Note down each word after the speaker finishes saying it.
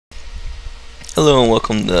Hello and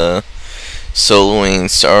welcome to soloing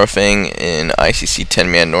Saurfang in ICC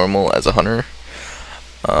 10-man normal as a hunter.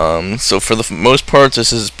 So for the most part,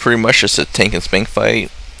 this is pretty much just a tank and spank fight.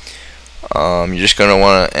 You're just going to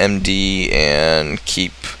want to MD and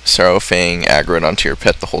keep Saurfang aggroed onto your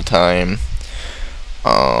pet the whole time.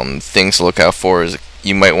 Things to look out for is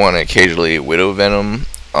you might want to occasionally Widow Venom,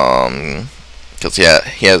 because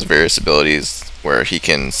he has various abilities where he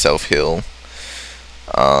can self-heal.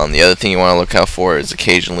 The other thing you want to look out for is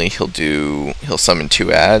occasionally he'll summon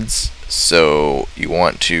 2 ads, so you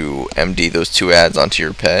want to MD those 2 ads onto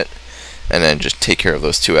your pet and then just take care of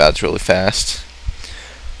those 2 ads really fast.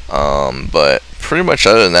 But pretty much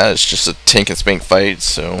other than that, it's just a tank and spank fight,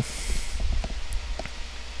 so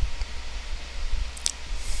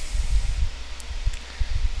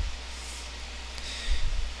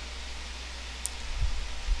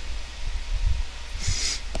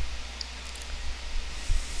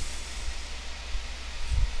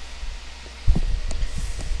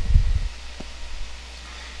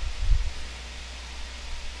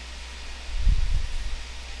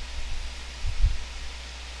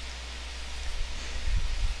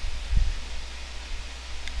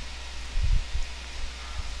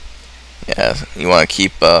yeah, you want to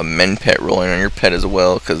keep men pet rolling on your pet as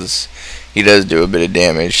well, because he does do a bit of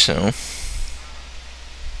damage. So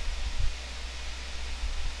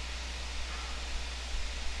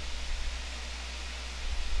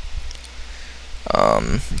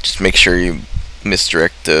just make sure you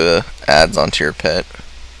misdirect the ads onto your pet.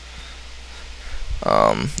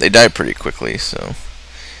 They die pretty quickly, so.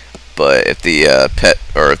 But if the pet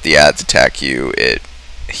or if the ads attack you, it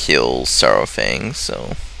heals Saurfang.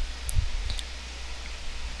 So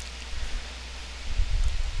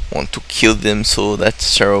want to kill them so that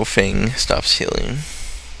Saurfang stops healing.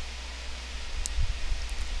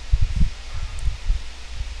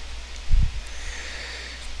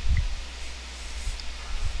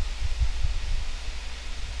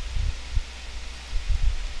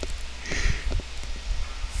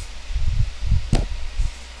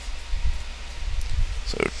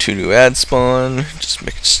 So 2 new ads spawn.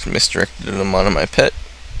 Just misdirected them onto my pet.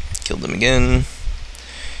 Killed them again.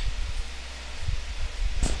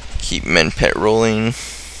 Keep men pet rolling.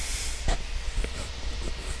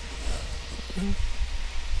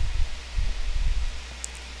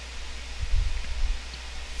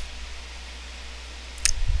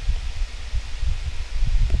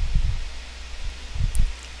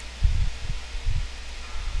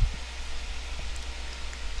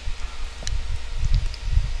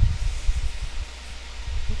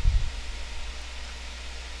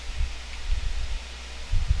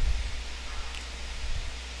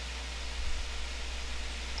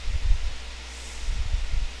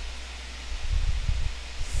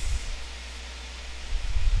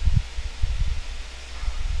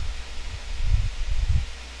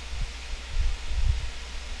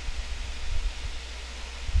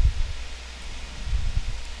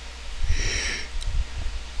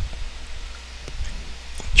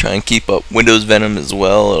 Try and keep up Windows Venom as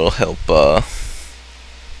well. It'll help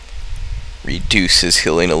reduce his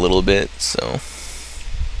healing a little bit. So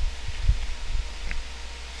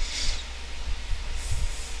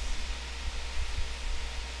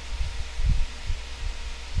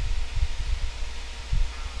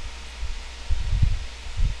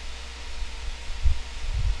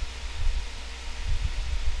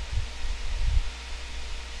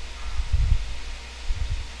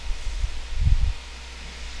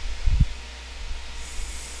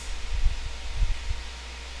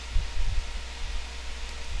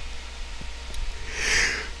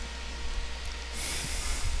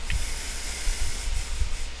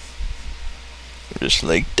just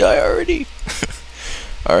like, die already.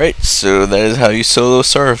 Alright, so that is how you solo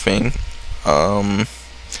Saurfang.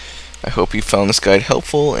 I hope you found this guide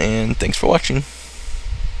helpful, and thanks for watching.